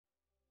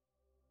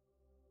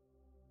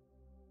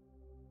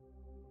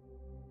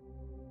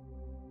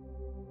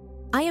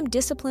I am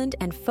disciplined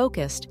and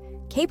focused,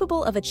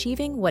 capable of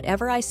achieving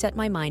whatever I set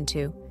my mind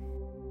to.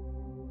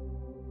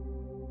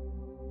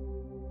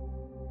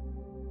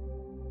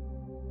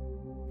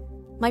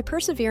 My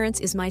perseverance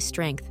is my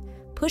strength,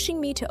 pushing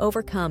me to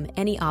overcome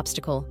any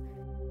obstacle.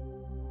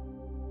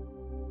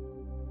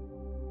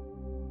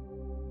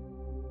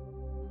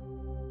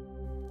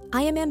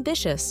 I am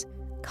ambitious,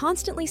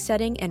 constantly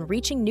setting and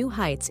reaching new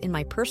heights in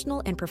my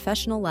personal and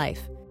professional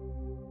life.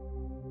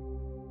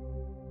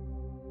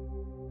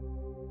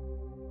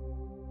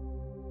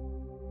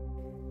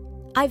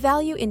 I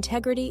value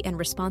integrity and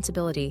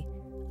responsibility,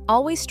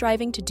 always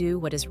striving to do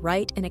what is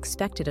right and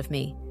expected of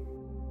me.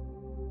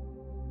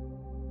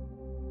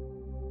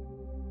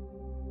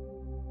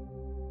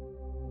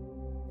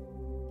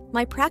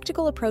 My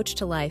practical approach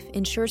to life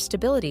ensures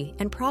stability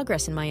and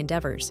progress in my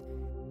endeavors.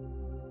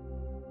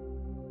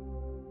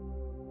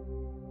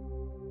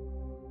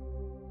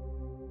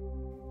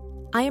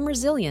 I am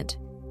resilient,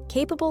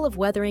 capable of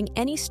weathering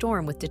any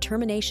storm with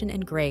determination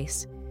and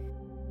grace.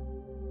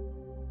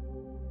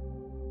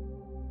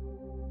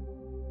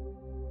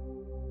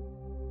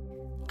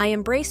 I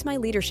embrace my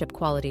leadership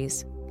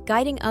qualities,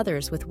 guiding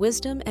others with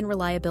wisdom and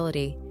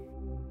reliability.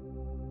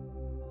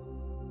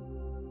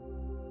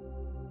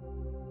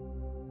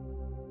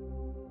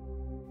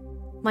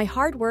 My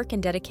hard work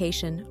and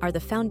dedication are the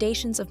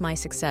foundations of my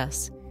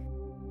success.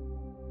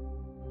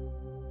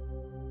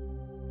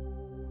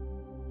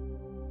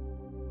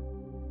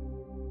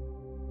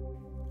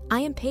 I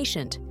am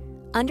patient,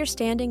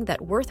 understanding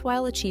that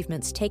worthwhile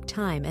achievements take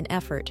time and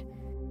effort.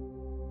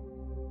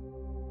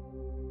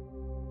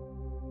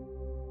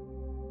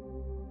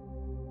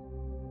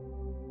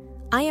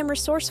 I am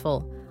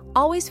resourceful,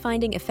 always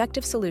finding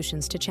effective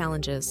solutions to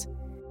challenges.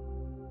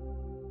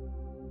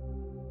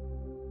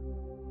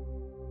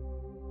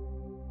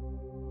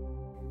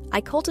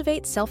 I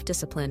cultivate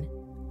self-discipline,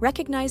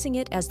 recognizing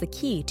it as the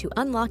key to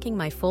unlocking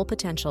my full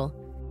potential.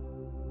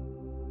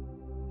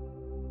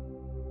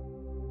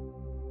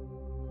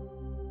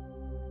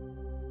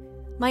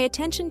 My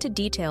attention to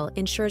detail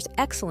ensures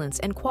excellence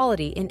and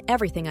quality in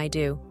everything I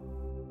do.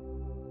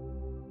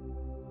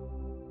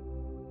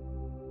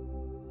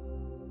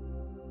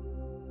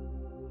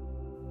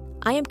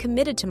 I am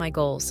committed to my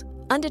goals,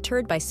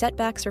 undeterred by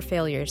setbacks or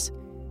failures.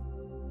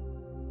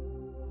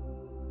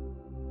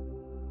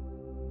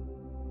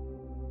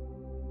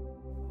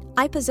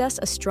 I possess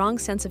a strong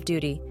sense of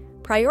duty,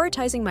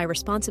 prioritizing my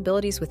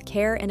responsibilities with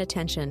care and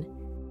attention.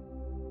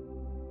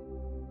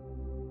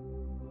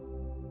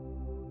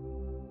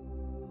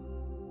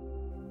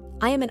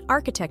 I am an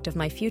architect of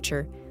my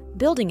future,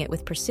 building it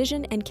with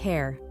precision and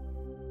care.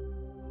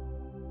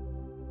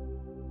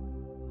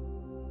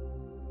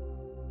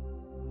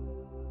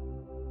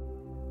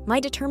 My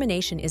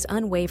determination is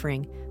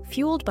unwavering,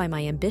 fueled by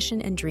my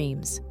ambition and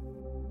dreams.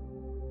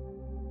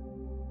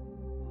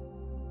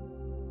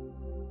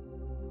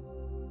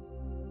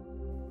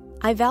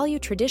 I value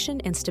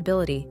tradition and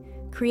stability,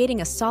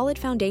 creating a solid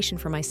foundation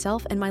for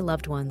myself and my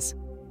loved ones.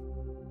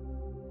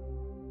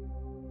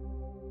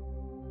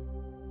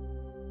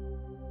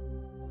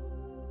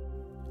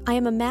 I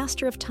am a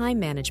master of time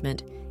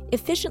management,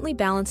 efficiently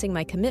balancing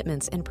my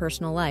commitments and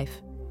personal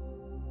life.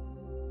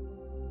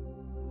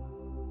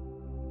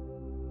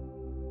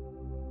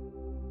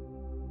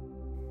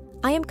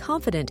 I am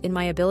confident in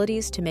my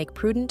abilities to make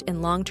prudent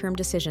and long-term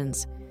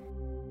decisions.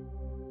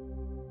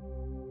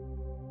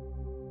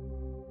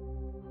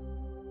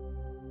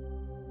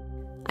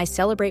 I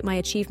celebrate my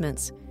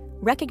achievements,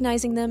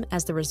 recognizing them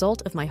as the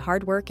result of my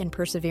hard work and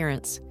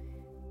perseverance.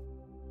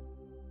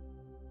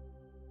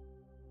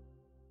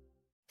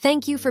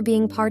 Thank you for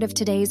being part of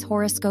today's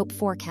horoscope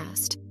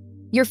forecast.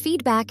 Your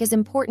feedback is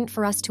important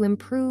for us to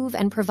improve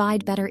and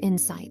provide better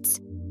insights.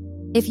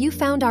 If you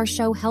found our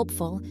show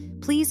helpful,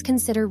 please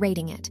consider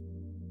rating it.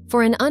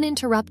 For an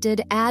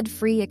uninterrupted,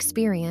 ad-free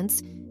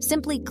experience,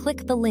 simply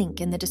click the link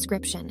in the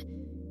description.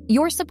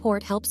 Your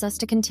support helps us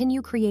to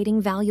continue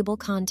creating valuable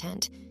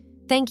content.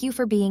 Thank you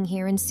for being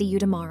here and see you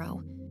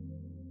tomorrow.